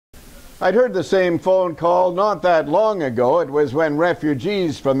I'd heard the same phone call not that long ago. It was when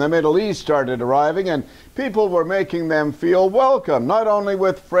refugees from the Middle East started arriving and people were making them feel welcome, not only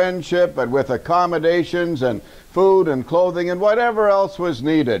with friendship, but with accommodations and food and clothing and whatever else was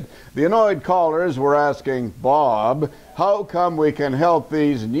needed. The annoyed callers were asking, "Bob, how come we can help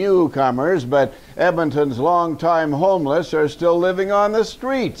these newcomers, but Edmonton's longtime homeless are still living on the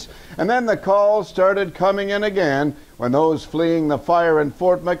streets?" And then the calls started coming in again when those fleeing the fire in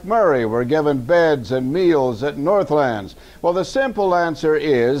Fort McMurray were given beds and meals at Northlands. Well, the simple answer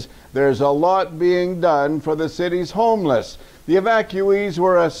is there's a lot being done for the city's homeless. The evacuees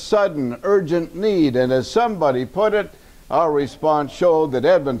were a sudden, urgent need, and as somebody put it, our response showed that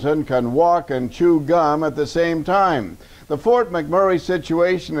Edmonton can walk and chew gum at the same time. The Fort McMurray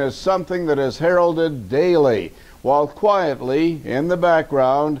situation is something that is heralded daily, while quietly, in the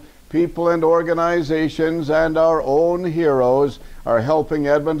background, people and organizations and our own heroes are helping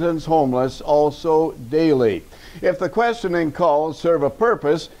Edmonton's homeless also daily. If the questioning calls serve a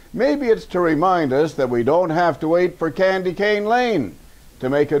purpose, maybe it's to remind us that we don't have to wait for Candy Cane Lane to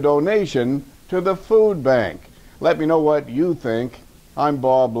make a donation to the food bank. Let me know what you think. I'm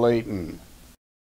Bob Layton.